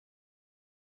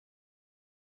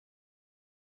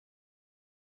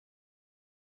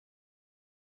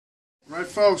Right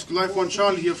folks, Life 1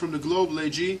 Charlie here from the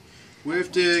GLOBAL.AG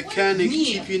with the Canik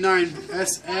TP9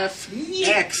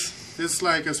 SFX. This is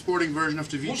like a sporting version of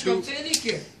the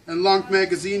V2. And long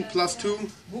magazine +2.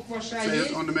 Say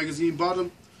it on the magazine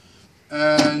bottom.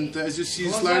 And as you see,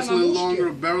 slides a little longer,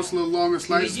 barrels a little longer,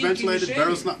 slides ventilated,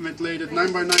 barrels not ventilated,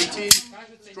 9x19.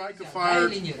 Striker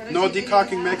fired, no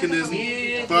decocking mechanism,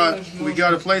 but we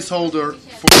got a placeholder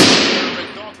for a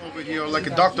red dot over here, like a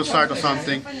doctor sight or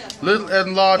something. Little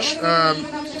enlarged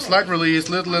slide release,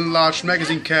 little enlarged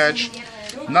magazine catch.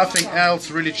 Nothing else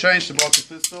really changed about the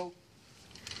pistol.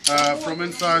 From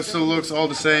inside, still looks all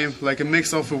the same, like a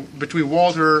mix of between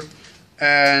Walter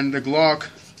and the Glock.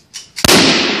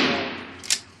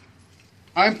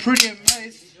 I'm pretty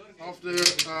amazed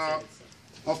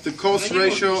of the cost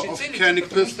ratio of Canik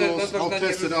pistols. I'll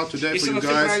test it out today for you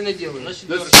guys. Let's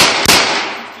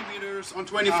 50 meters on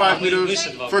 25 meters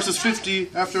versus 50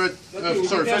 after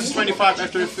versus 25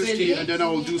 after 50, and then I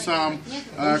will do some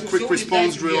quick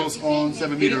response drills on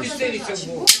 7 meters. I'm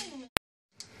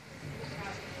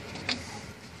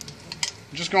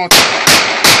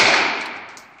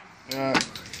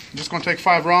just gonna take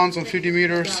 5 rounds on 50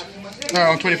 meters,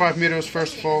 on 25 meters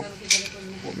first of all.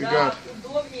 What we got?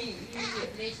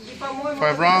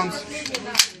 5 rounds.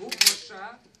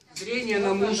 Зрение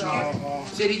на мушке.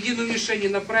 Середину мишени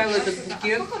направил этот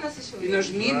букет и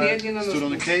нажми медленно на spust. On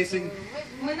the casing.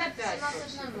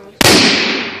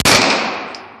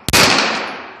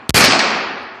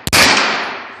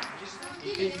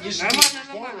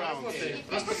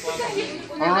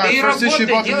 Alright, first issue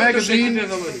about the magazine.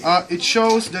 It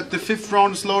shows that the 5th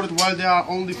round is loaded while there are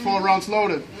only 4 rounds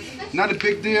loaded. Not a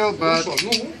big deal, but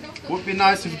would be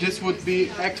nice if this would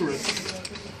be accurate.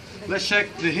 Let's check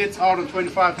the hits out on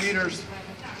 25 meters.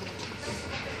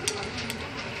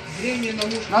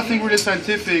 Nothing really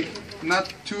scientific,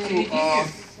 not too...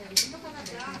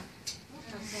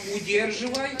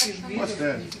 what's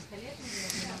that?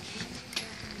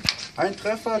 Ein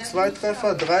Treffer, 2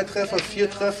 Treffer, 3 Treffer, 4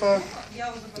 Treffer.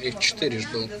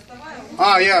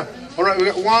 Ah, yeah. Alright, we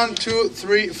got 1, 2,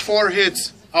 3, 4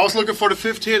 hits. I was looking for the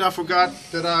 5th hit. I forgot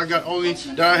that I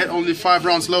had only 5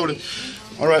 rounds loaded.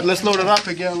 All right, let's load it up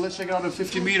again. Let's check it out at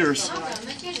 50 meters.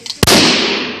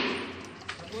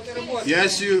 Yeah,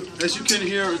 as you can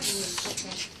hear,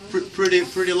 it's pretty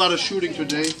a lot of shooting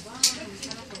today.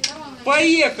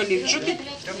 Поехали.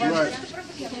 Right,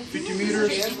 50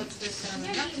 meters.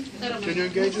 Can you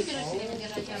engage it?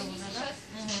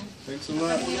 Thanks a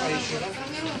lot.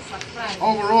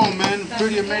 Overall, man,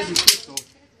 pretty amazing pistol.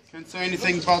 Can't say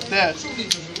anything about that.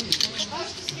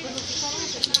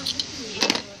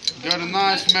 Got a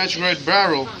nice match-grade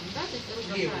barrel.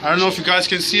 I don't know if you guys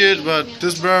can see it, but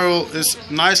this barrel is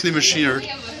nicely machined.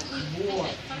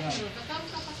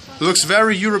 Looks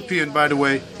very European, by the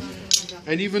way.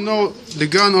 And even though the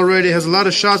gun already has a lot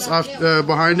of shots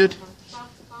behind it,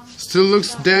 still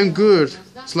looks damn good.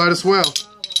 Slide as well.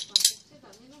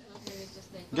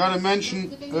 Gotta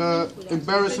mention,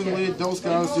 embarrassingly, those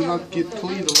guys do not get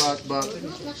cleaned a lot, but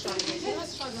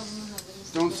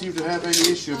don't seem to have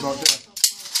any issue about that.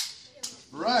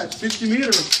 Right, 50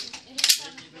 meters. Let's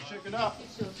check it out.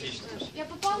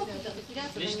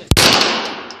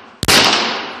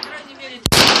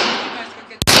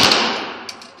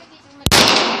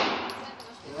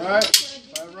 Alright,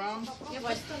 5 rounds.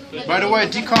 By the way,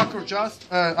 decocker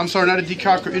I'm sorry, not a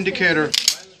decocker, indicator.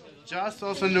 Just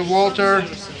also in the Walter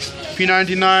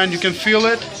P99, you can feel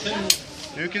it,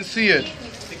 you can see it.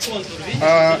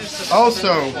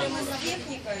 Also,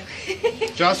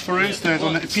 just for instance,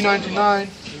 on the P99,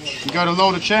 we got a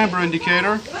loaded chamber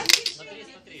indicator.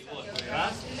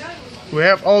 We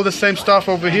have all the same stuff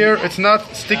over here. It's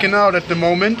not sticking out at the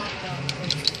moment.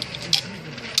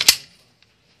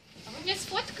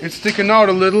 It's sticking out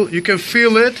a little. You can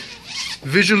feel it.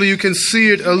 Visually, you can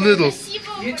see it a little,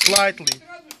 slightly.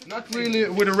 Not really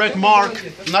with a red mark.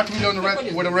 Not really on the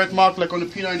with a red mark like on the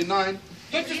P99.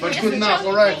 But good enough.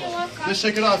 All right, let's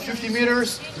check it out. 50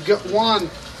 meters. We got 1,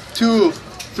 2,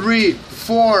 3,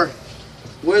 4.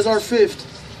 Where's our 5th?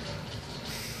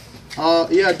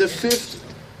 Yeah, the 5th.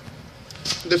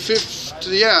 The 5th.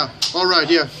 Yeah. All right.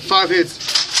 Yeah, 5 hits.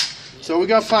 So we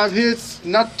got 5 hits.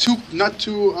 Not too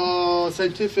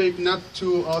scientific. Not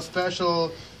too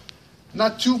special.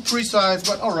 Not too precise.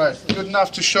 But all right. Good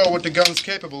enough to show what the gun's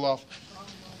capable of.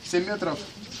 7 meters.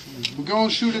 We're going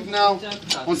to shoot it now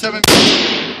on 7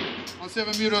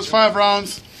 meters, 5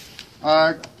 rounds.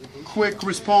 Quick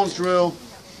response drill.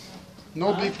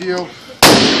 No big deal.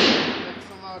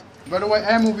 By the way,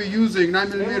 ammo we're using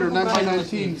 9mm,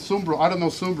 9x19, Sumbro. I don't know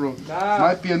Sumbro.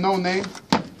 Might be a no name.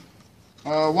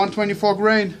 124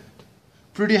 grain.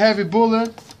 Pretty heavy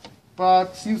bullet.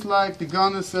 but seems like the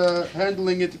gun is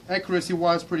handling it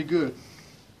accuracy-wise pretty good.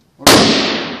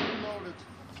 Reloaded.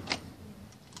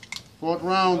 Fourth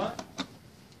round,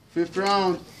 fifth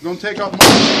round. Gonna take out my.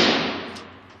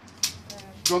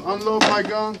 Gonna unload my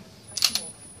gun.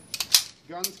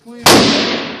 Gun is clean.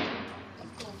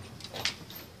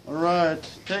 All right,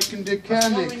 taking the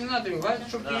Canik.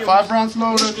 5 rounds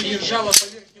loaded.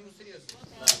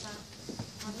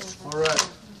 All right.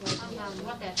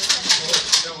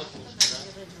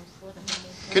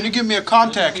 Can you give me a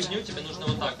contact?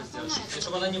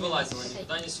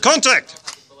 Contact!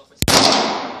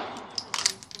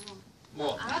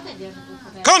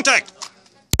 Contact!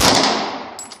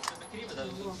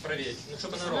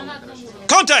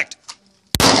 Contact!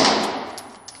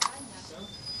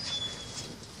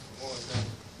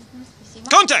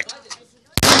 Contact!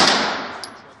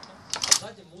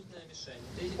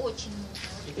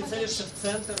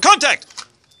 Contact!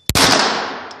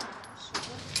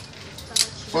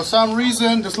 For some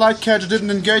reason, the slide catch didn't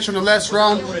engage on the last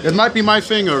round. It might be my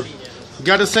finger.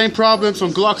 Got the same problems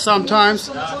on Glock sometimes.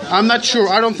 I'm not sure.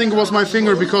 I don't think it was my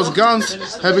finger because guns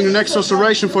having an extra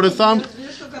serration for the thumb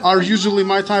are usually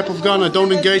my type of gun. I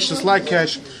don't engage the slide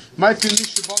catch. Might be an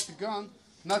issue about the gun.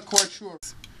 Not quite sure.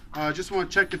 I just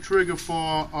want to check the trigger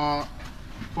for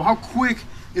how quick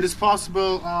it is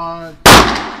possible to do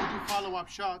follow-up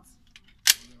shots.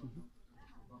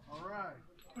 All right.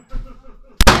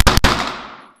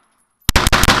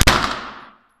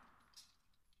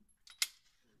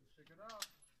 Check it out.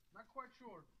 Not quite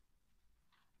sure.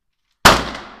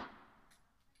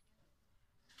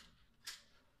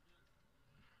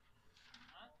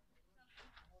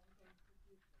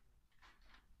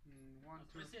 One,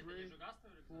 two, three,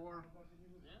 4.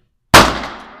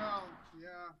 Well,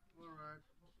 yeah, all right.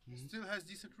 Still has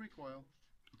decent recoil.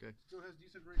 Okay. Still has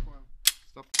decent recoil.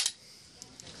 Stop.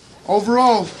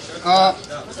 Overall,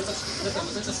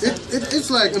 it's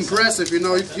like impressive, you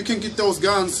know. You can get those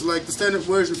guns like the standard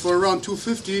version for around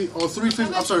 $250 or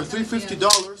 $350. I'm sorry,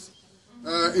 $350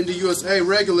 in the USA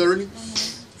regularly,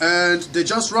 and they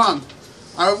just run.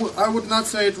 I would not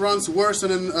say it runs worse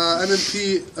than an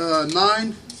M&P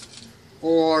 9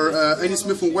 or any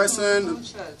Smith & Wesson,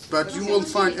 but you won't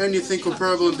find anything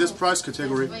comparable in this price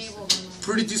category.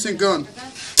 Pretty decent gun.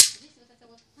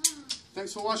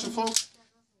 Thanks for watching, folks.